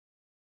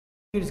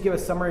Can you just give a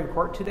summary in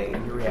court today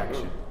and your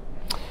reaction?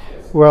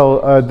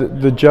 Well,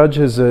 the judge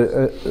has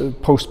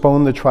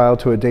postponed the trial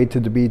to a date to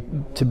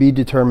be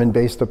determined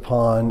based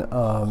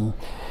upon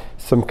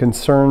some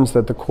concerns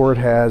that the court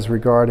has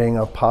regarding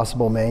a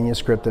possible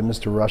manuscript that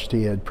Mr.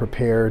 Rushdie had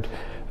prepared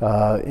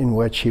in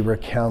which he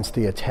recounts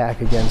the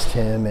attack against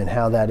him and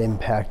how that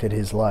impacted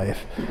his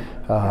life.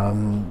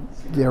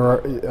 There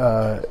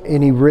are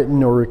any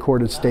written or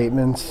recorded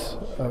statements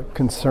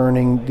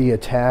concerning the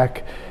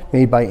attack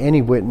made by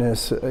any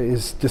witness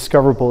is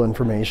discoverable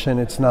information.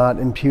 It's not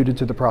imputed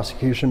to the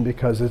prosecution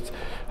because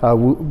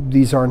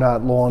these are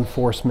not law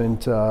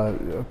enforcement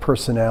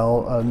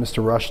personnel.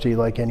 Mr. Rushdie,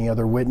 like any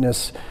other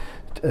witness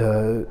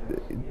to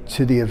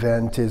the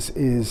event,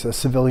 is a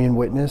civilian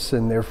witness,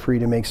 and they're free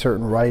to make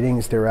certain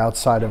writings. They're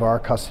outside of our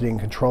custody and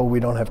control. We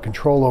don't have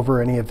control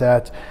over any of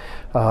that.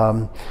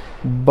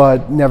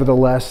 But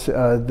nevertheless,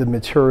 the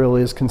material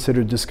is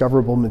considered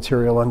discoverable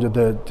material under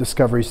the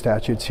discovery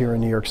statutes here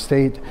in New York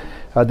State.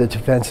 The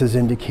defense has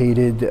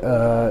indicated,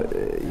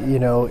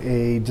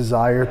 a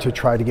desire to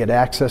try to get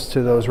access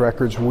to those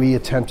records. We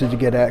attempted to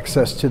get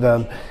access to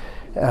them,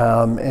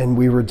 and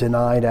we were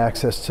denied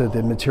access to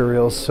the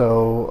materials.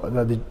 So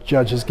the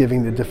judge is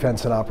giving the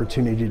defense an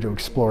opportunity to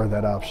explore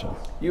that option.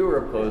 You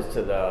were opposed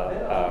to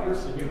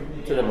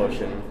the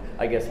motion.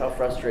 I guess how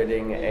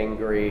frustrating,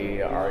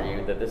 angry are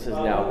you that this is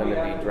now going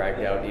to be dragged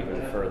out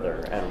even further,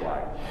 and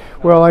why?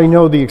 Well, I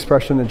know the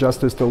expression that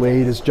justice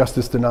delayed is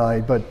justice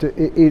denied, but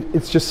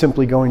it's just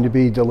simply going to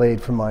be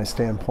delayed from my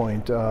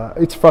standpoint.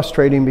 It's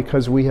frustrating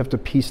because we have to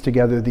piece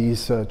together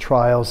these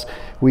trials.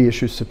 We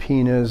issue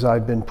subpoenas.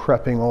 I've been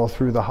prepping all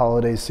through the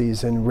holiday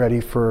season, ready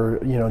for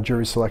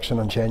jury selection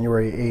on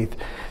January 8th.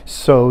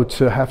 So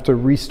to have to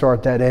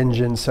restart that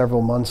engine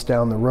several months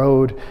down the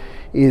road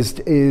is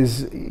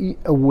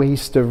a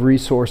waste of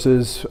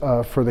resources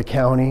for the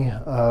county.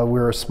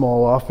 We're a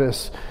small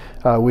office.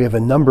 We have a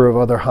number of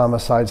other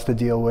homicides to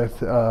deal with,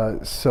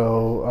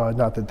 so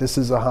not that this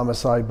is a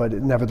homicide, but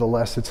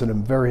nevertheless it's a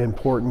very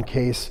important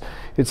case.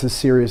 It's a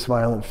serious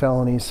violent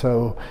felony,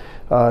 so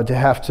to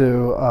have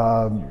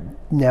to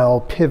now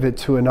pivot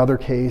to another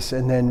case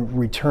and then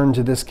return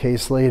to this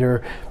case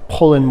later,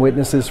 pull in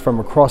witnesses from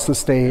across the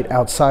state,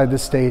 outside the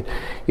state,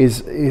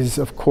 is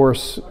of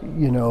course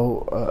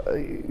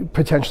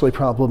potentially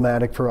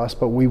problematic for us,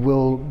 but we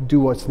will do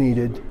what's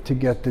needed to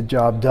get the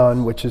job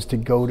done, which is to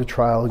go to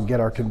trial and get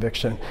our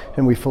conviction,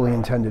 and we fully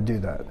intend to do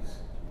that.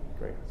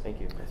 Great,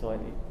 thank you. That's all I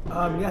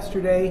need.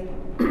 Yesterday,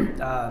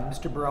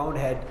 Mr. Barone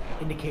had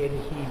indicated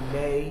he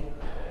may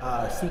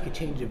seek a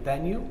change of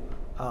venue.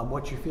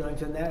 What's your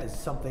feelings on that? Is it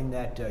something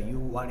that you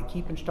want to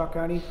keep in Chautauqua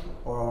County,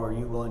 or are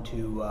you willing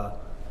to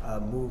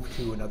move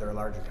to another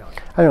larger county?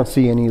 I don't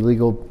see any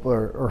legal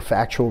or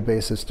factual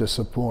basis to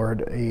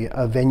support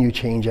a venue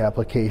change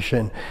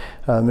application.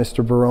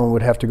 Mr. Barone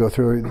would have to go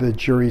through the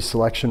jury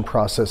selection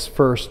process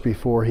first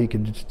before he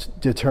could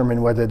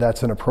determine whether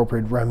that's an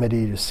appropriate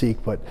remedy to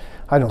seek, but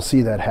I don't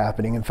see that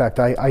happening. In fact,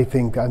 I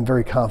think I'm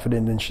very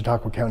confident in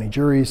Chautauqua County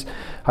juries.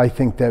 I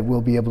think that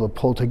we'll be able to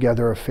pull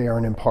together a fair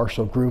and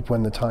impartial group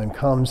when the time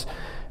comes,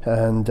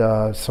 and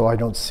so I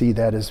don't see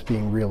that as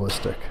being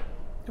realistic.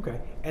 Okay,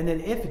 and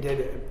then if it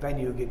did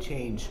venue get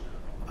changed,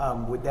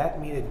 would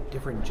that mean a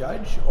different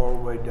judge, or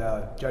would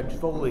Judge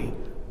Foley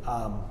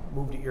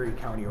move to Erie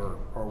County or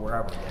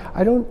wherever?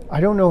 I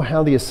don't know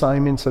how the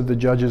assignments of the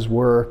judges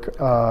work.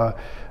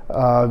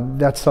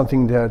 That's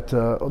something that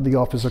the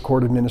Office of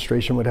Court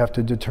Administration would have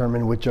to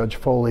determine with Judge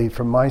Foley.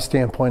 From my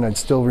standpoint, I'd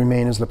still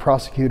remain as the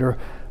prosecutor.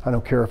 I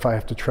don't care if I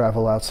have to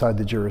travel outside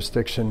the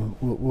jurisdiction.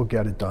 We'll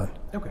get it done.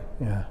 Okay.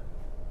 Yeah.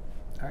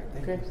 All right.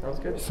 Thank you. Sounds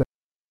good.